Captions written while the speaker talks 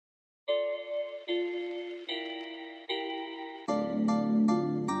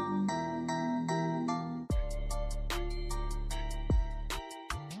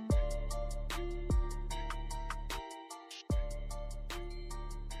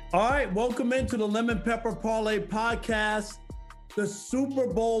All right, welcome into the Lemon Pepper Parlay podcast, the Super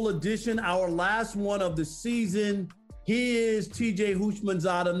Bowl edition, our last one of the season. He is TJ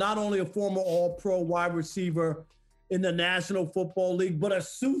Houshmandzadeh, not only a former All-Pro wide receiver in the National Football League, but a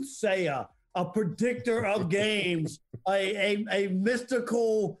soothsayer, a predictor of games, a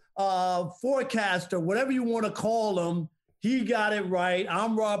mystical forecaster, whatever you want to call him. He got it right.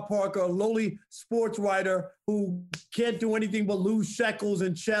 I'm Rob Parker, a lowly sports writer who can't do anything but lose shekels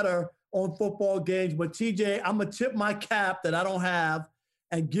and cheddar on football games. But TJ, I'm going to tip my cap that I don't have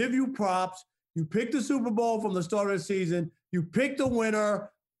and give you props. You picked the Super Bowl from the start of the season. You picked the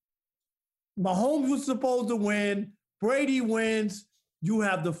winner. Mahomes was supposed to win. Brady wins. You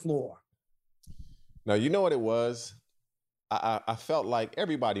have the floor. Now, you know what it was? I felt like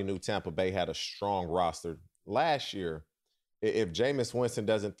everybody knew Tampa Bay had a strong roster. Last year, if Jameis Winston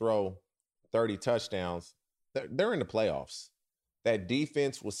doesn't throw 30 touchdowns, they're in the playoffs. That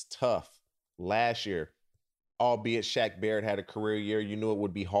defense was tough last year, albeit Shaq Barrett had a career year. You knew it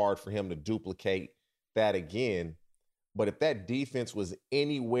would be hard for him to duplicate that again. But if that defense was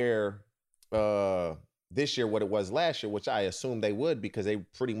anywhere this year what it was last year, which I assume they would because they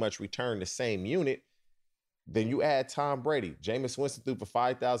pretty much returned the same unit, then you add Tom Brady. Jameis Winston threw for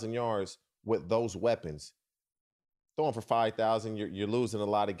 5,000 yards with those weapons. Throwing for 5,000, you're losing a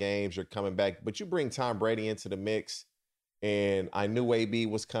lot of games. You're coming back. But you bring Tom Brady into the mix, and I knew AB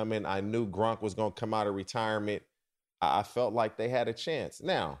was coming. I knew Gronk was going to come out of retirement. I felt like they had a chance.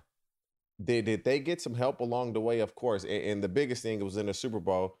 Now, did they get some help along the way? Of course. And the biggest thing was in the Super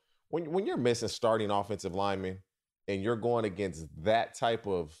Bowl. When you're missing starting offensive linemen and you're going against that type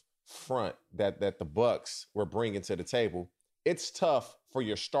of front that the Bucs were bringing to the table, it's tough for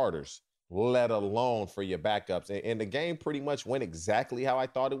your starters, let alone for your backups. And the game pretty much went exactly how I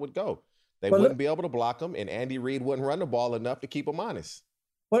thought it would go. They wouldn't be able to block them, and Andy Reid wouldn't run the ball enough to keep them honest.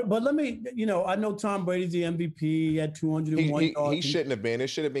 But let me, I know Tom Brady's the MVP. He had 201 yards. He shouldn't have been. It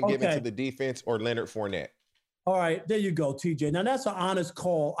should have been given to the defense or Leonard Fournette. All right, there you go, TJ. Now, that's an honest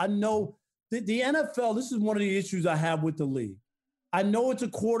call. I know the NFL, this is one of the issues I have with the league. I know it's a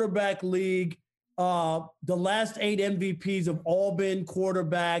quarterback league. The last 8 MVPs have all been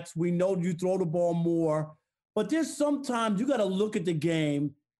quarterbacks. We know you throw the ball more. But there's sometimes you got to look at the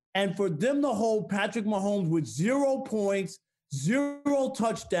game, and for them to hold Patrick Mahomes with 0 points, 0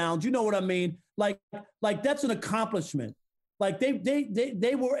 touchdowns, you know what I mean? Like that's an accomplishment. Like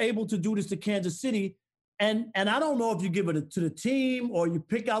they were able to do this to Kansas City. And I don't know if you give it to the team or you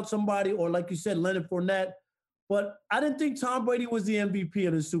pick out somebody or, like you said, Leonard Fournette. But I didn't think Tom Brady was the MVP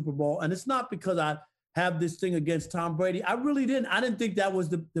of the Super Bowl. And it's not because I have this thing against Tom Brady. I really didn't. I didn't think that was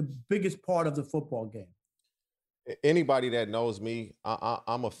the biggest part of the football game. Anybody that knows me,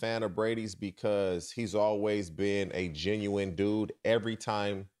 I'm a fan of Brady's because he's always been a genuine dude. Every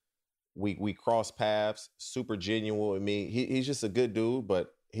time we cross paths, super genuine with me. He's just a good dude,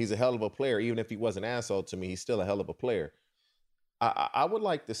 but he's a hell of a player. Even if he was an asshole to me, he's still a hell of a player. I would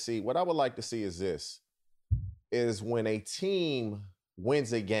like to see, what I would like to see is this, is when a team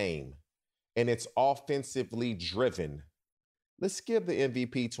wins a game and it's offensively driven, let's give the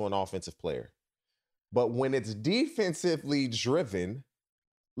MVP to an offensive player. But when it's defensively driven,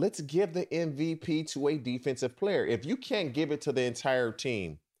 let's give the MVP to a defensive player. If you can't give it to the entire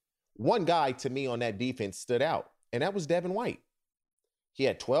team, one guy to me on that defense stood out, and that was Devin White. He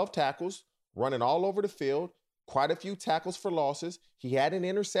had 12 tackles, running all over the field, quite a few tackles for losses. He had an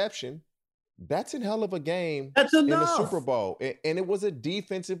interception. That's a hell of a game in the Super Bowl. And it was a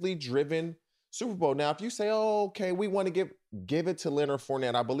defensively driven Super Bowl. Now, if you say, oh, okay, we want to give it to Leonard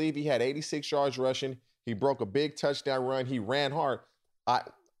Fournette. I believe he had 86 yards rushing. He broke a big touchdown run. He ran hard.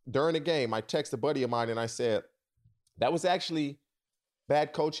 During the game, I texted a buddy of mine and I said, that was actually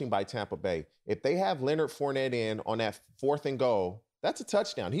bad coaching by Tampa Bay. If they have Leonard Fournette in on that 4th and goal, that's a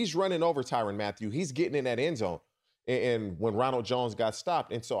touchdown. He's running over Tyrann Mathieu. He's getting in that end zone. And when Ronald Jones got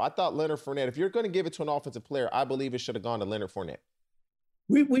stopped. And so I thought Leonard Fournette, if you're going to give it to an offensive player, I believe it should have gone to Leonard Fournette.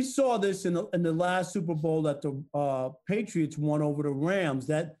 We saw this in the last Super Bowl that the Patriots won over the Rams,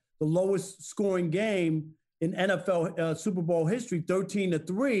 that the lowest scoring game in NFL Super Bowl history,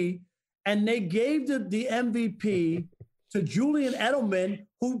 13-3. And they gave the MVP to Julian Edelman,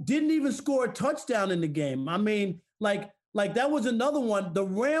 who didn't even score a touchdown in the game. I mean, like that was another one. The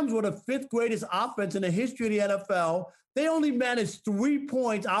Rams were the 5th greatest offense in the history of the NFL. They only managed 3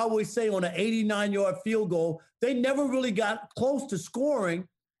 points, I always say, on an 89-yard field goal. They never really got close to scoring,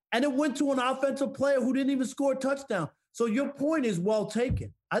 and it went to an offensive player who didn't even score a touchdown. So your point is well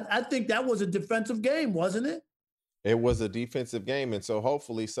taken. I think that was a defensive game, wasn't it? It was a defensive game, and so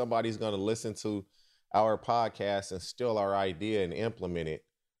hopefully somebody's going to listen to our podcast and steal our idea and implement it.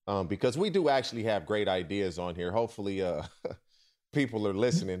 because we do actually have great ideas on here. Hopefully, people are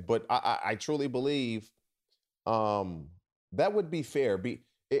listening. But I truly believe that would be fair.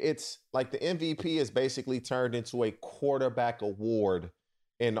 It's like the MVP is basically turned into a quarterback award,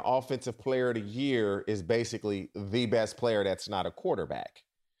 and the offensive player of the year is basically the best player that's not a quarterback.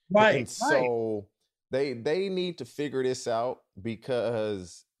 And Right, right. so they need to figure this out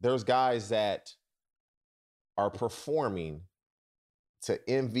because there's guys that are performing to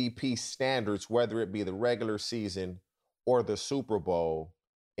MVP standards, whether it be the regular season or the Super Bowl.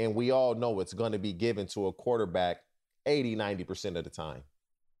 And we all know it's going to be given to a quarterback 80-90% of the time.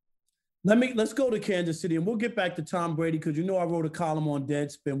 Let's go to Kansas City, and we'll get back to Tom Brady because I wrote a column on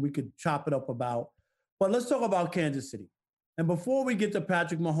Deadspin we could chop it up about. But let's talk about Kansas City. And before we get to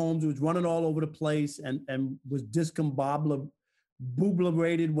Patrick Mahomes, who's running all over the place and was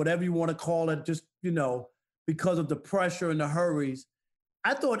discombobulated, whatever you want to call it, just because of the pressure and the hurries,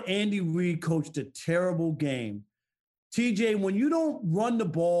 I thought Andy Reid coached a terrible game. TJ, when you don't run the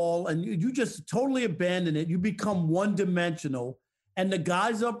ball and you just totally abandon it, you become one-dimensional. And the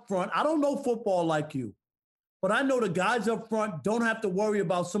guys up front, I don't know football like you, but I know the guys up front don't have to worry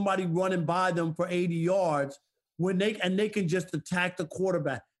about somebody running by them for 80 yards they can just attack the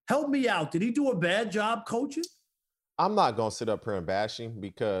quarterback. Help me out. Did he do a bad job coaching? I'm not gonna sit up here and bash him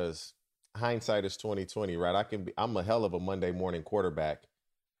because hindsight is 2020, right? I'm a hell of a Monday morning quarterback,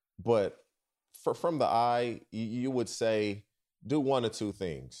 but from the eye, you would say do one of two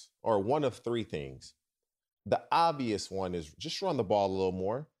things or one of three things. The obvious one is just run the ball a little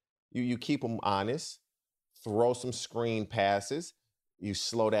more. You keep them honest, throw some screen passes, you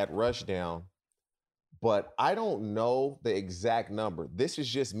slow that rush down. But I don't know the exact number. This is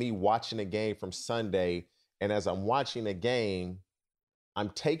just me watching a game from Sunday. And as I'm watching a game, I'm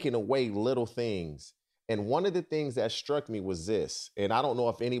taking away little things. And one of the things that struck me was this, and I don't know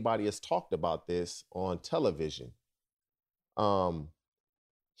if anybody has talked about this on television.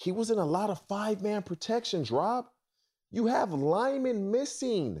 He was in a lot of 5-man protections, Rob. You have linemen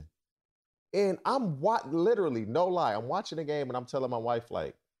missing. And literally, no lie, I'm watching the game and I'm telling my wife,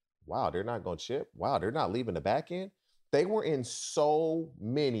 like, wow, they're not going to chip. Wow, they're not leaving the back end. They were in so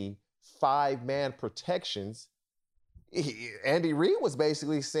many 5-man protections. Andy Reid was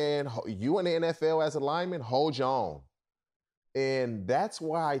basically saying, you in the NFL as a lineman, hold your own. And that's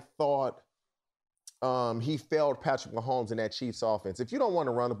why I thought he failed Patrick Mahomes in that Chiefs offense. If you don't want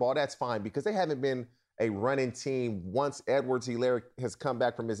to run the ball, that's fine because they haven't been a running team once Edwards-Helaire has come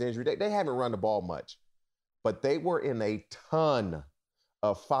back from his injury. They haven't run the ball much. But they were in a ton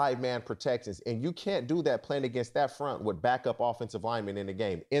of 5-man protections. And you can't do that playing against that front with backup offensive linemen in the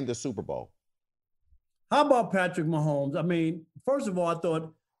game in the Super Bowl. How about Patrick Mahomes? I mean, first of all, I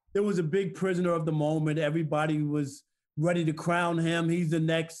thought there was a big prisoner of the moment. Everybody was ready to crown him. He's the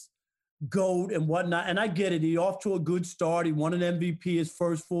next GOAT and whatnot. And I get it. He off to a good start. He won an MVP his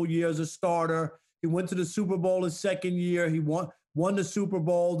first full year as a starter. He went to the Super Bowl his second year. He won the Super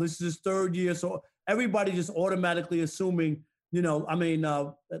Bowl. This is his third year. So everybody just automatically assuming,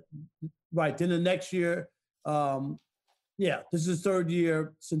 right. Then the next year, this is his third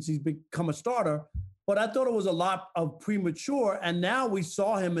year since he's become a starter. But I thought it was a lot of premature. And now we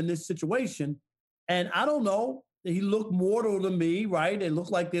saw him in this situation. And I don't know. He looked mortal to me, right? It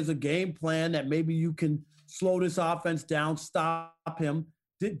looked like there's a game plan that maybe you can slow this offense down, stop him.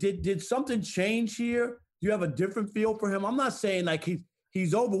 Did something change here? Do you have a different feel for him? I'm not saying like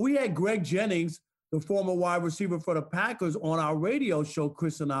he's over. We had Greg Jennings, the former wide receiver for the Packers, on our radio show,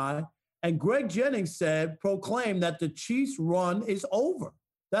 Chris and I. And Greg Jennings proclaimed that the Chiefs' run is over.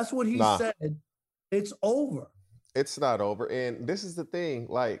 That's what he said. It's over. It's not over. And this is the thing,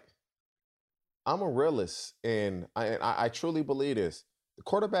 like, I'm a realist, and I truly believe this. The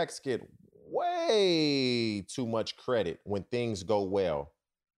quarterbacks get way too much credit when things go well.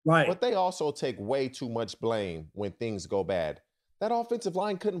 Right. But they also take way too much blame when things go bad. That offensive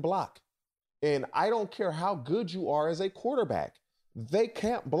line couldn't block. And I don't care how good you are as a quarterback. They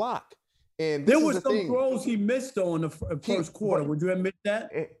can't block. And there were some throws he missed, though, in the first quarter. Would you admit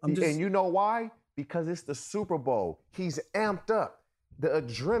that? And you know why? Because it's the Super Bowl. He's amped up. The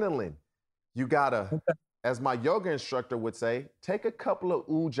adrenaline. You gotta, as my yoga instructor would say, take a couple of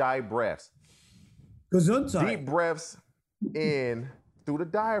Ujjayi breaths. Gesundheit. Deep breaths in through the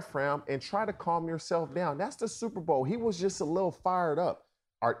diaphragm and try to calm yourself down. That's the Super Bowl. He was just a little fired up.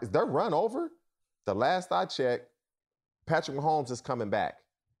 Is their run over? The last I checked, Patrick Mahomes is coming back.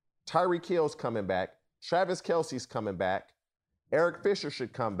 Tyreek Hill's coming back. Travis Kelce's coming back. Eric Fisher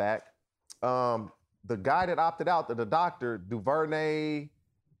should come back. The guy that opted out, the doctor, Duvernay,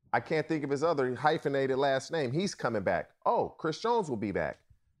 I can't think of his other hyphenated last name. He's coming back. Oh, Chris Jones will be back.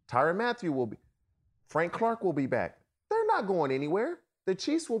 Tyrann Mathieu will be. Frank Clark will be back. They're not going anywhere. The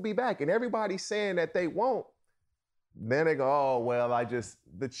Chiefs will be back. And everybody's saying that they won't. Then they go, oh, well,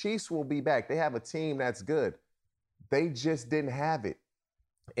 the Chiefs will be back. They have a team that's good. They just didn't have it.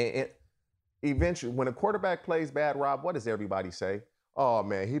 And eventually, when a quarterback plays bad, Rob, what does everybody say? Oh,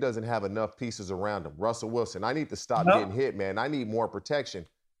 man, he doesn't have enough pieces around him. Russell Wilson, I need to stop getting hit, man. I need more protection.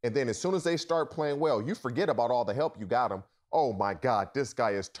 And then as soon as they start playing well, you forget about all the help you got him. Oh, my God, this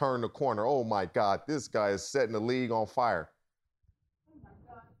guy has turned the corner. Oh, my God, this guy is setting the league on fire.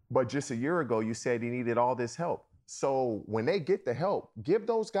 But just a year ago, you said he needed all this help. So when they get the help, give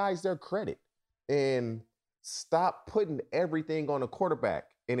those guys their credit and stop putting everything on the quarterback.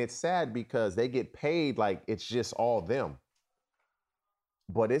 And it's sad because they get paid like it's just all them.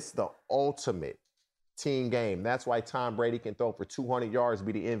 But it's the ultimate team game. That's why Tom Brady can throw for 200 yards,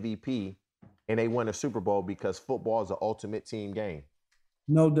 be the MVP, and they win a Super Bowl because football is the ultimate team game.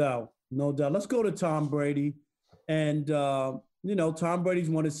 No doubt. No doubt. Let's go to Tom Brady. And, Tom Brady's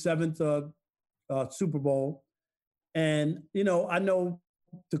won his 7th Super Bowl. And, I know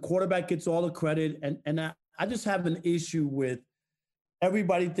the quarterback gets all the credit. And I just have an issue with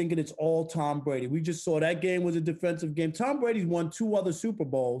everybody thinking it's all Tom Brady. We just saw that game was a defensive game. Tom Brady's won 2 other Super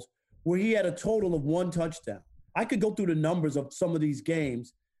Bowls where he had a total of 1 touchdown. I could go through the numbers of some of these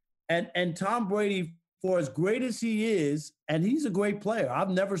games. And Tom Brady, for as great as he is, and he's a great player. I've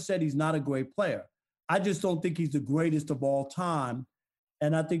never said he's not a great player. I just don't think he's the greatest of all time.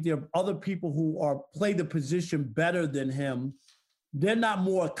 And I think there are other people who play the position better than him. They're not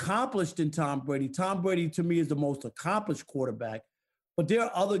more accomplished than Tom Brady. Tom Brady, to me, is the most accomplished quarterback. But there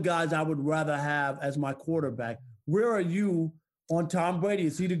are other guys I would rather have as my quarterback. Where are you on Tom Brady?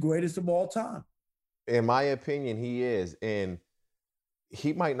 Is he the greatest of all time? In my opinion, he is. And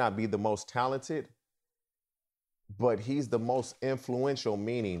he might not be the most talented, but he's the most influential,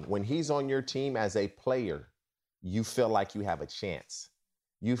 meaning when he's on your team as a player, you feel like you have a chance.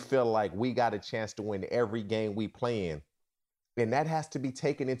 You feel like we got a chance to win every game we play in. And that has to be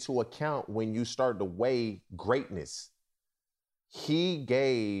taken into account when you start to weigh greatness. He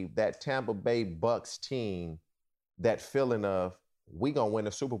gave that Tampa Bay Bucks team that feeling of, we gonna win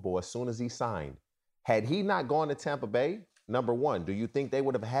a Super Bowl as soon as he signed. Had he not gone to Tampa Bay, number one, do you think they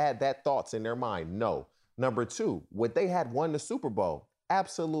would have had that thoughts in their mind? No. Number two, would they had won the Super Bowl?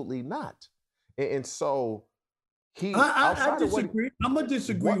 Absolutely not. And so I disagree. I'm gonna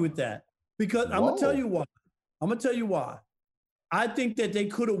disagree with that because I'm gonna tell you why. I think that they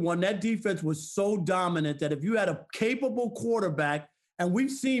could have won. That defense was so dominant that if you had a capable quarterback, and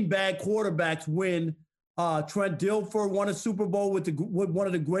we've seen bad quarterbacks win. Trent Dilfer won a Super Bowl with one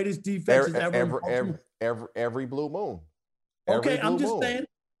of the greatest defenses every blue moon. I'm just saying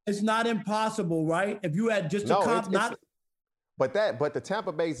it's not impossible, right? If you had just but the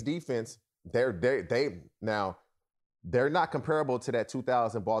Tampa Bay's defense, they're not comparable to that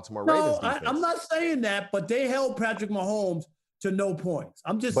 2000 Baltimore Ravens defense. I'm not saying that, but they held Patrick Mahomes to no points.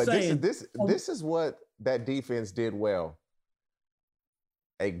 I'm just saying. This is what that defense did well.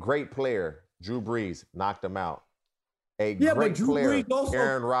 A great player, Drew Brees, knocked him out. Great player,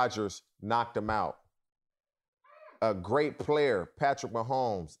 Aaron Rodgers, knocked him out. A great player, Patrick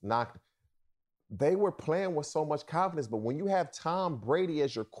Mahomes, they were playing with so much confidence, but when you have Tom Brady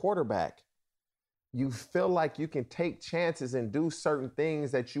as your quarterback, you feel like you can take chances and do certain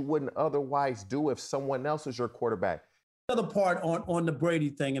things that you wouldn't otherwise do if someone else was your quarterback. Other part on the Brady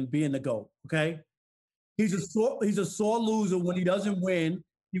thing and being the GOAT, okay? He's a sore loser when he doesn't win.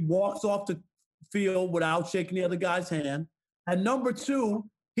 He walks off the field without shaking the other guy's hand. And number two,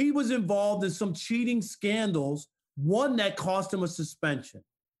 he was involved in some cheating scandals, one that cost him a suspension.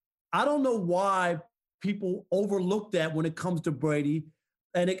 I don't know why people overlook that when it comes to Brady.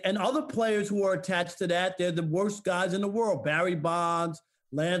 And other players who are attached to that, they're the worst guys in the world. Barry Bonds,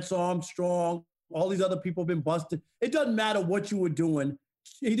 Lance Armstrong, all these other people have been busted. It doesn't matter what you were doing.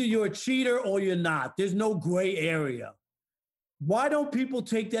 Either you're a cheater or you're not. There's no gray area. Why don't people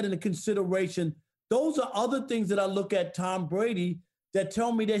take that into consideration? Those are other things that I look at Tom Brady that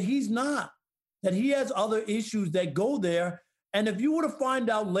tell me that he's not, that he has other issues that go there. And if you were to find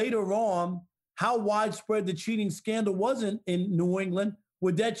out later on how widespread the cheating scandal wasn't in New England,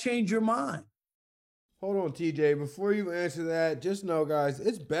 would that change your mind? Hold on, TJ. Before you answer that, just know, guys,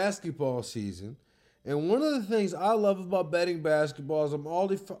 it's basketball season. And one of the things I love about betting basketball is I'm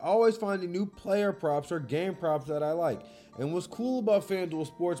always finding new player props or game props that I like. And what's cool about FanDuel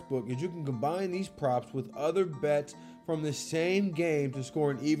Sportsbook is you can combine these props with other bets from the same game to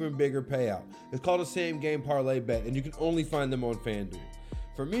score an even bigger payout. It's called a same game parlay bet, and you can only find them on FanDuel.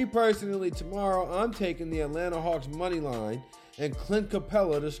 For me personally, tomorrow I'm taking the Atlanta Hawks money line, and Clint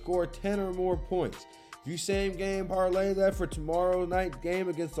Capella to score 10 or more points. If you same game parlay that for tomorrow night game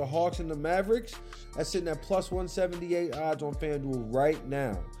against the Hawks and the Mavericks, that's sitting at plus 178 odds on FanDuel right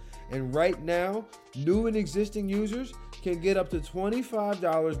now. And right now, new and existing users can get up to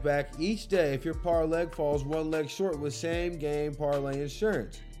 $25 back each day if your parlay falls one leg short with same game parlay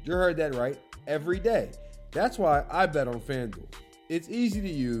insurance. You heard that right, every day. That's why I bet on FanDuel. It's easy to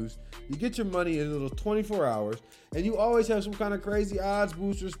use, you get your money in as little as 24 hours, and you always have some kind of crazy odds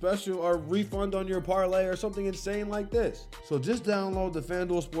booster special or refund on your parlay or something insane like this. So just download the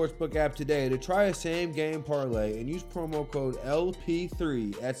FanDuel Sportsbook app today to try a same game parlay and use promo code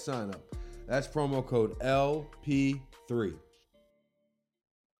LP3 at signup. That's promo code LP3.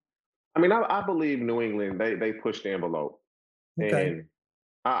 I mean, I believe New England, they pushed the envelope. Okay. And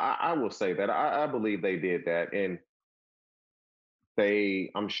I will say that. I believe they did that. And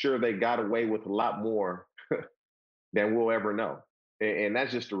I'm sure they got away with a lot more than we'll ever know. And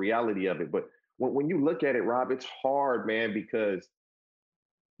that's just the reality of it. But when you look at it, Rob, it's hard, man, because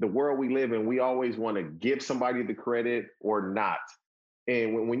the world we live in, we always want to give somebody the credit or not.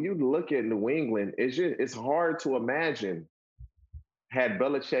 And when you look at New England, it's hard to imagine, had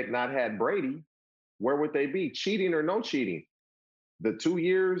Belichick not had Brady, where would they be? Cheating or no cheating? The 2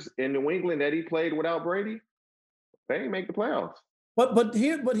 years in New England that he played without Brady, they didn't make the playoffs. But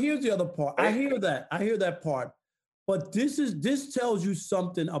here's the other part. I hear that part. But this tells you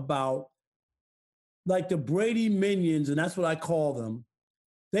something about, like, the Brady minions, and that's what I call them.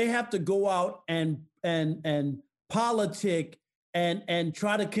 They have to go out and politic and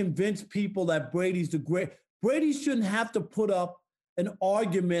try to convince people that Brady's the great. Brady shouldn't have to put up an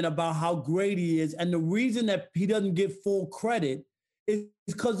argument about how great he is. And the reason that he doesn't get full credit is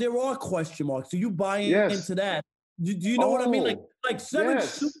because there are question marks. So you buy into that. Do you know what I mean? Like 7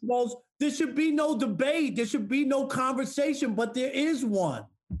 Super Bowls, there should be no debate. There should be no conversation, but there is one.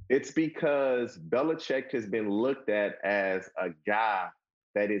 It's because Belichick has been looked at as a guy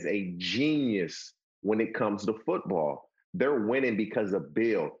that is a genius when it comes to football. They're winning because of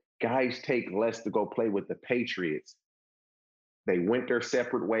Bill. Guys take less to go play with the Patriots. They went their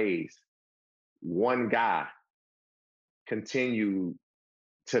separate ways. One guy continued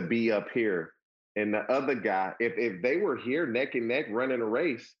to be up here. And the other guy, if they were here neck and neck running a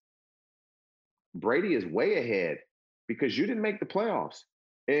race, Brady is way ahead because you didn't make the playoffs.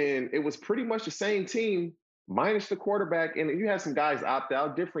 And it was pretty much the same team minus the quarterback. And you had some guys opt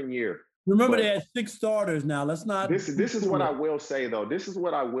out, different year. Remember, they had 6 starters now. Let's not. This is what I will say, though. This is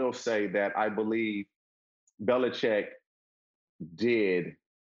what I will say that I believe Belichick did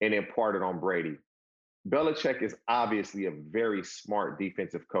and imparted on Brady. Belichick is obviously a very smart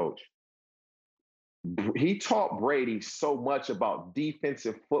defensive coach. He taught Brady so much about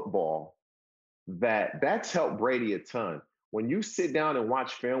defensive football that's helped Brady a ton. When you sit down and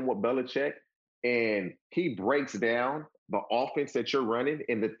watch film with Belichick and he breaks down the offense that you're running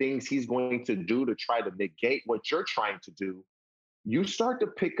and the things he's going to do to try to negate what you're trying to do, you start to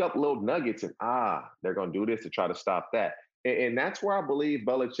pick up little nuggets and, they're going to do this to try to stop that. And that's where I believe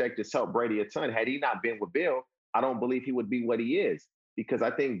Belichick just helped Brady a ton. Had he not been with Bill, I don't believe he would be what he is, because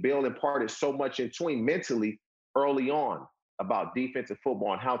I think Bill imparted so much into him mentally early on about defensive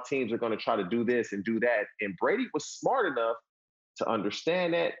football and how teams are going to try to do this and do that. And Brady was smart enough to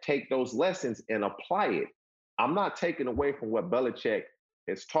understand that, take those lessons and apply it. I'm not taking away from what Belichick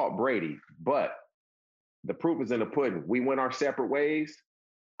has taught Brady, but the proof is in the pudding. We went our separate ways.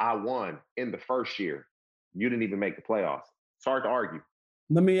 I won in the first year. You didn't even make the playoffs. It's hard to argue.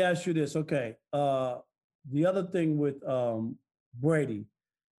 Let me ask you this. Okay. The other thing with Brady.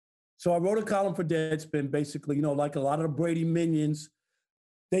 So I wrote a column for Deadspin, basically, like a lot of the Brady minions,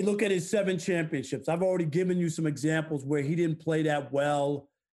 they look at his 7 championships. I've already given you some examples where he didn't play that well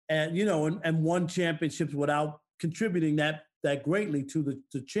and, and won championships without contributing that greatly to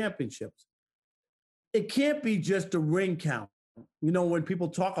the championships. It can't be just a ring count, when people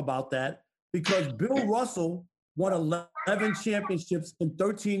talk about that, because Bill Russell won 11 championships in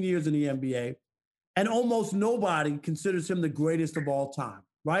 13 years in the NBA, and almost nobody considers him the greatest of all time,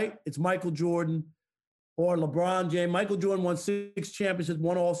 right? It's Michael Jordan or LeBron James. Michael Jordan won 6 championships,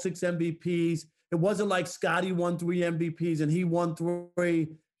 won all 6 MVPs. It wasn't like Scottie won 3 MVPs and he won 3.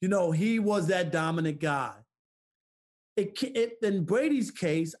 He was that dominant guy. In Brady's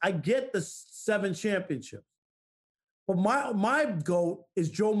case, I get the 7 championships. But my GOAT is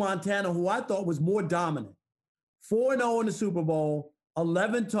Joe Montana, who I thought was more dominant. 4-0 in the Super Bowl,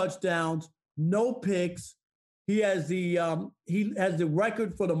 11 touchdowns, no picks. He has the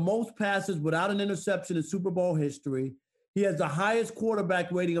record for the most passes without an interception in Super Bowl history. He has the highest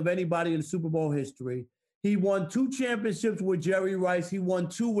quarterback rating of anybody in Super Bowl history. He won 2 championships with Jerry Rice. He won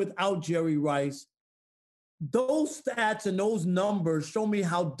 2 without Jerry Rice. Those stats and those numbers show me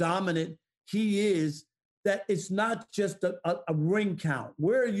how dominant he is, that it's not just a ring count.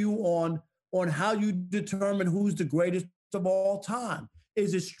 Where are you on how you determine who's the greatest of all time?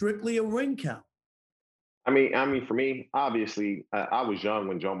 Is it strictly a ring count? I mean, for me, obviously, I was young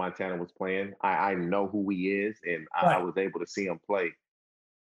when Joe Montana was playing. I know who he is, and I Right. was able to see him play.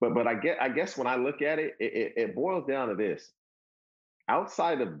 But I guess when I look at it, it boils down to this.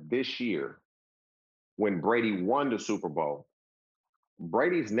 Outside of this year, when Brady won the Super Bowl,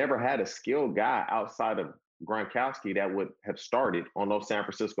 Brady's never had a skilled guy outside of Gronkowski that would have started on those San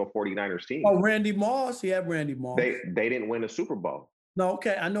Francisco 49ers teams. Oh, Randy Moss. He had Randy Moss. They didn't win a Super Bowl. No,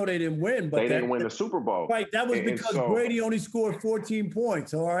 okay. I know they didn't win, but They didn't win the Super Bowl. right. That was And because so Brady only scored 14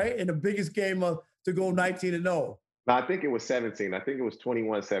 points, all right, in the biggest game to go 19-0. no, I think it was 17. I think it was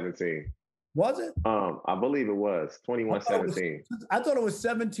 21-17. Was it? I believe it was I thought it was, 21-17. I thought it was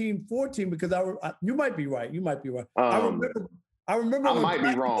 17-14 because you might be right. You might be right. I remember I when might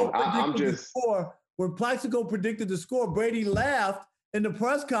be Plaxico wrong. I'm predicted the just score. When Plaxico predicted the score, Brady laughed in the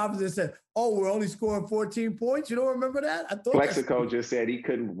press conference and said, "Oh, we're only scoring 14 points." You don't remember that? I thought Plexico just said he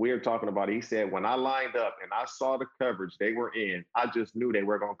couldn't. We're talking about it. He said, when I lined up and I saw the coverage they were in, I just knew they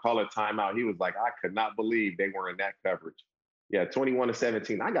were going to call a timeout. He was like, I could not believe they were in that coverage. Yeah,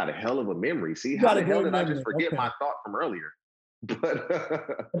 21-17. I got a hell of a memory. See, how the hell did I just forget my thought from earlier? But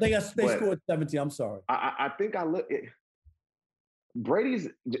I think they scored 17. I'm sorry. I think I look at Brady's,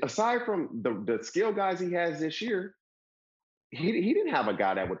 aside from the skill guys he has this year, he didn't have a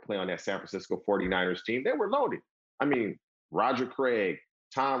guy that would play on that San Francisco 49ers team. They were loaded. I mean, Roger Craig,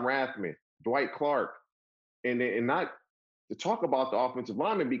 Tom Rathman, Dwight Clark, and not to talk about the offensive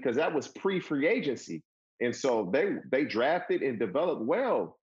lineman because that was pre-free agency. And so they drafted and developed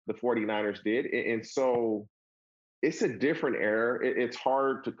well, the 49ers did. And so it's a different era. It's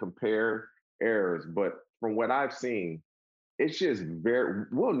hard to compare eras, but from what I've seen, it's just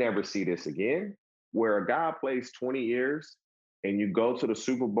we'll never see this again, where a guy plays 20 years and you go to the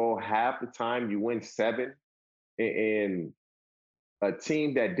Super Bowl half the time, you win 7, and a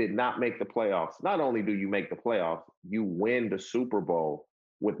team that did not make the playoffs. Not only do you make the playoffs, you win the Super Bowl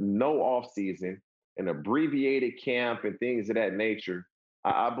with no offseason, an abbreviated camp, and things of that nature.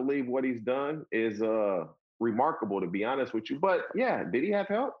 I believe what he's done is remarkable, to be honest with you. But yeah, did he have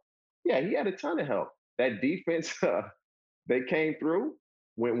help? Yeah, he had a ton of help. That defense, they came through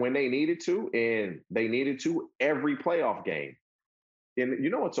when they needed to, and they needed to every playoff game. And you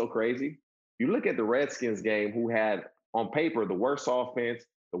know what's so crazy? You look at the Redskins game, who had on paper the worst offense,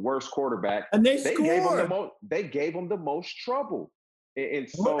 the worst quarterback, and they scored. They gave them the most trouble. And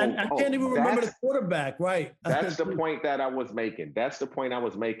so I can't even remember the quarterback, right? That's the point that I was making. That's the point I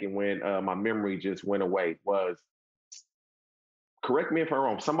was making when my memory just went away. Was, correct me if I'm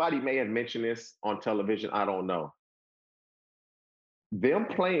wrong, somebody may have mentioned this on television, I don't know. The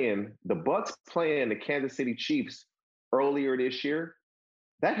Bucks playing the Kansas City Chiefs earlier this year,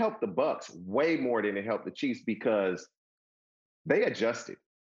 that helped the Bucks way more than it helped the Chiefs because they adjusted.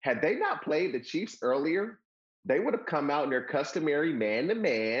 Had they not played the Chiefs earlier, they would have come out in their customary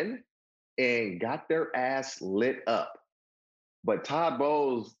man-to-man and got their ass lit up. But Todd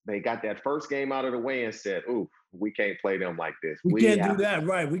Bowles, they got that first game out of the way and said, "Ooh, we can't play them like this. We can't do that,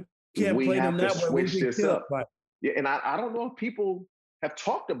 right? We can't play them that way. Switch this up." Right. Yeah, and I don't know if people have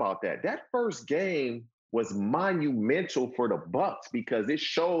talked about that. That first game was monumental for the Bucks because it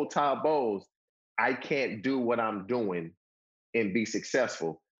showed Todd Bowles, I can't do what I'm doing and be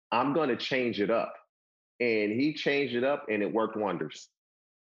successful. I'm going to change it up. And he changed it up, and it worked wonders.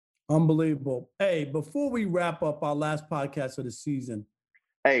 Unbelievable. Hey, before we wrap up our last podcast of the season.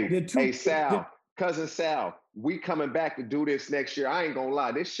 Hey, Sal, cousin Sal, we coming back to do this next year. I ain't going to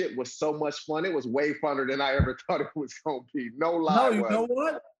lie. This shit was so much fun. It was way funner than I ever thought it was going to be. No lie. No, you know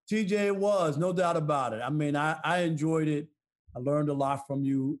what? TJ, it was. No doubt about it. I mean, I enjoyed it. I learned a lot from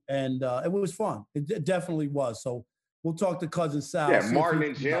you, and it was fun. It definitely was. So we'll talk to cousin Sal. Yeah, Martin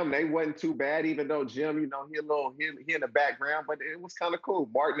and Jim, they wasn't too bad, even though Jim, he in the background, but it was kind of cool.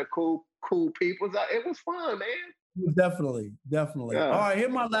 Martin, the cool people. It was fun, man. Definitely. Yeah. All right, here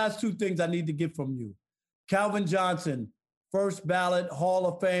are my last 2 things I need to get from you. Calvin Johnson, first ballot Hall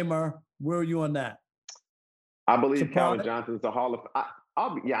of Famer. Where are you on that? I believe Calvin Johnson's a Hall of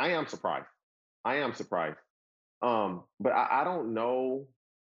I am surprised. But I don't know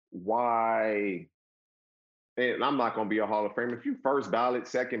why. And I'm not going to be a Hall of Famer. If you first ballot,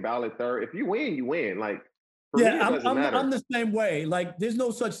 second ballot, third, if you win, you win. Like, I'm the same way. Like, there's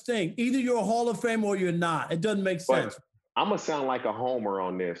no such thing. Either you're a Hall of Famer or you're not. It doesn't make sense. I'm going to sound like a homer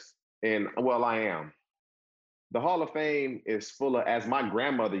on this. And, well, I am. the Hall of Fame is full of, as my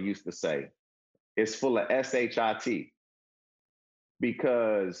grandmother used to say, it's full of SHIT.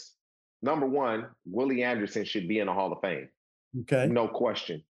 Because number one, Willie Anderson should be in the Hall of Fame. Okay. No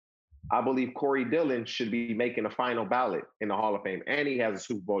question. I believe Corey Dillon should be making a final ballot in the Hall of Fame, and he has a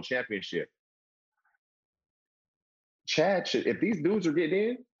Super Bowl championship. Chad should, if these dudes are getting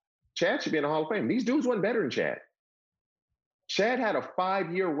in, Chad should be in the Hall of Fame. These dudes weren't better than Chad. Chad had a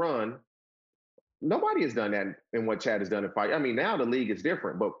 5-year run. Nobody has done that in what Chad has done in 5. I mean, now the league is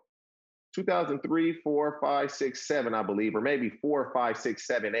different, but 2003, 4, 5, 6, 7, I believe, or maybe 4, 5, 6,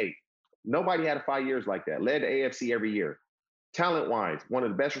 7, 8. Nobody had 5 years like that. Led the AFC every year. Talent-wise, one of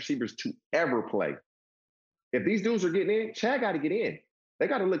the best receivers to ever play. If these dudes are getting in, Chad got to get in. They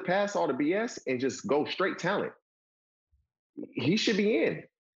got to look past all the BS and just go straight talent. He should be in.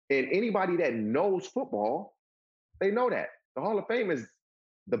 And anybody that knows football, they know that. The Hall of Fame is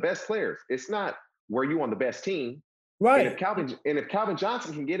the best players. It's not were you on the best team. Right. And if Calvin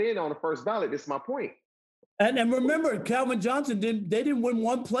Johnson can get in on the first ballot, this is my point. And remember, Calvin Johnson didn't win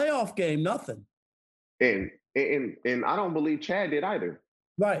one playoff game, nothing. And I don't believe Chad did either.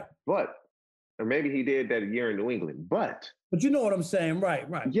 Right. But or maybe he did that a year in New England. But you know what I'm saying, right?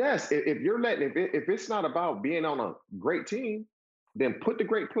 Yes, if you're letting if it's not about being on a great team, then put the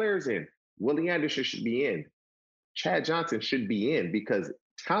great players in. Willie Anderson should be in. Chad Johnson should be in because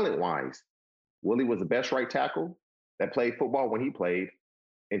talent-wise, Willie was the best right tackle that played football when he played,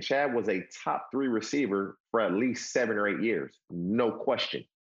 and Chad was a top 3 receiver for at least 7 or 8 years. No question.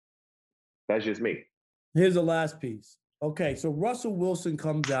 That's just me. Here's the last piece. Okay, so Russell Wilson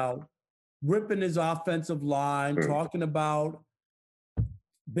comes out, ripping his offensive line, talking about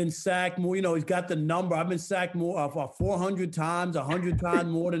been sacked more. You know, he's got the number. I've been sacked more 400 times, 100 times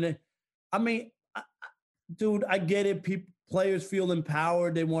more than it. I mean, dude, I get it. Players feel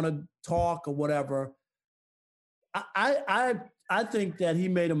empowered. They want to talk or whatever. I think that he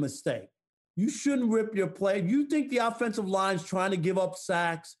made a mistake. You shouldn't rip your play. You think the offensive line's trying to give up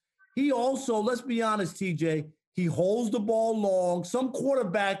sacks. He also, let's be honest, TJ, he holds the ball long. Some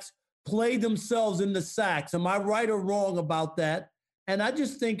quarterbacks play themselves in the sacks. Am I right or wrong about that? And I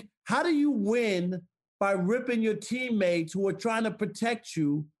just think, how do you win by ripping your teammates who are trying to protect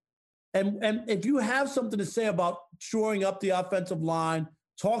you? And if you have something to say about shoring up the offensive line,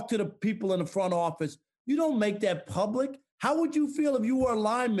 talk to the people in the front office, you don't make that public. How would you feel if you were a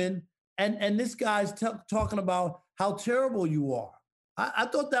lineman and this guy's talking about how terrible you are? I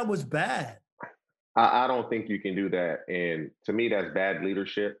thought that was bad. I don't think you can do that. And to me, that's bad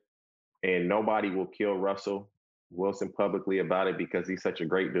leadership. And nobody will kill Russell Wilson publicly about it because he's such a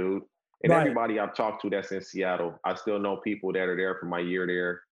great dude. And everybody I've talked to that's in Seattle, I still know people that are there from my year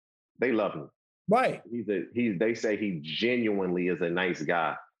there. They love him. Right. They say he genuinely is a nice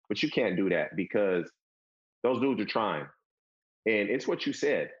guy. But you can't do that because those dudes are trying. And it's what you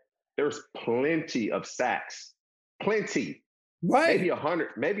said. There's plenty of sacks. Plenty. Right.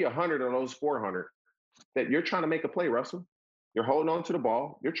 Maybe 100 of those 400 that you're trying to make a play, Russell. You're holding on to the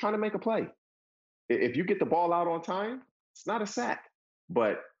ball. You're trying to make a play. If you get the ball out on time, it's not a sack.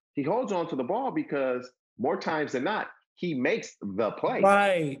 But he holds on to the ball because more times than not, he makes the play.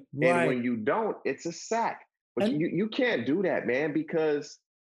 Right. And when you don't, it's a sack. But you can't do that, man, because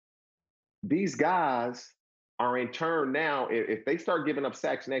these guys are in turn now, if they start giving up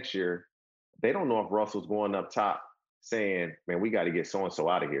sacks next year, they don't know if Russell's going up top saying, man, we got to get so-and-so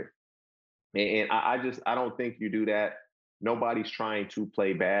out of here. And I don't think you do that. Nobody's trying to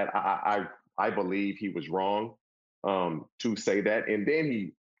play bad. I believe he was wrong to say that. And then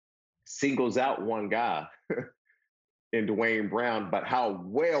he singles out one guy in Dwayne Brown, but how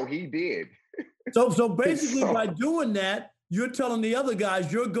well he did. So basically by doing that, you're telling the other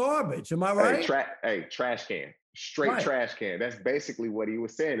guys you're garbage. Am I right? Trash can. Straight trash can. That's basically what he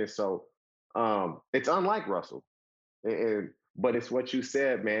was saying. And so it's unlike Russell. But it's what you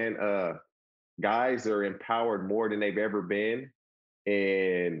said, man. Guys are empowered more than they've ever been.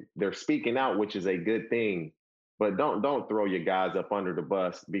 And they're speaking out, which is a good thing. But don't throw your guys up under the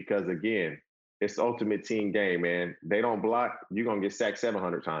bus because, again, it's the ultimate team game, man. They don't block, you're going to get sacked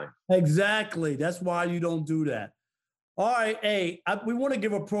 700 times. Exactly. That's why you don't do that. All right, hey, we want to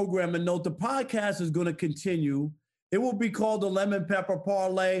give a program a note. The podcast is going to continue. It will be called the Lemon Pepper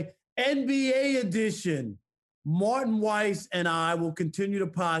Parlay NBA edition. Martin Weiss and I will continue the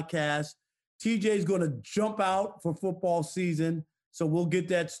podcast. TJ is going to jump out for football season, so we'll get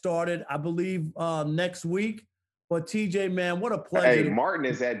that started, I believe, next week. But TJ, man, what a pleasure. Hey, Martin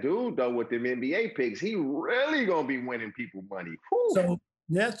is that dude, though, with them NBA picks. He really going to be winning people money. Whew.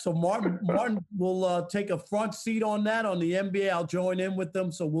 So Martin will take a front seat on that on the NBA. I'll join in with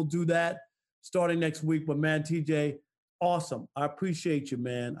them, so we'll do that. starting next week. But man, TJ, awesome. I appreciate you,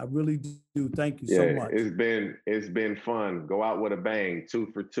 man. I really do. Thank you so much. It's been fun. Go out with a bang. 2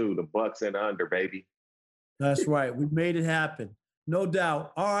 for 2. The Bucks and under, baby. That's right. We made it happen. No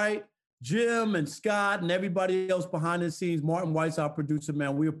doubt. All right. Jim and Scott and everybody else behind the scenes, Martin Weiss, our producer,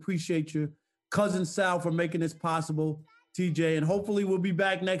 man, we appreciate you. Cousin Sal for making this possible, TJ, and hopefully we'll be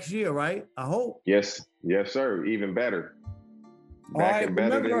back next year, right? I hope. Yes, sir. Even better. Back and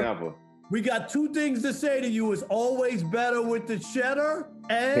better than ever. We got 2 things to say to you. It's always better with the cheddar.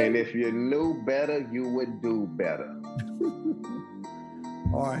 And if you knew better, you would do better.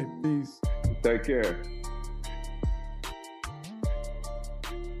 All right, peace. Take care.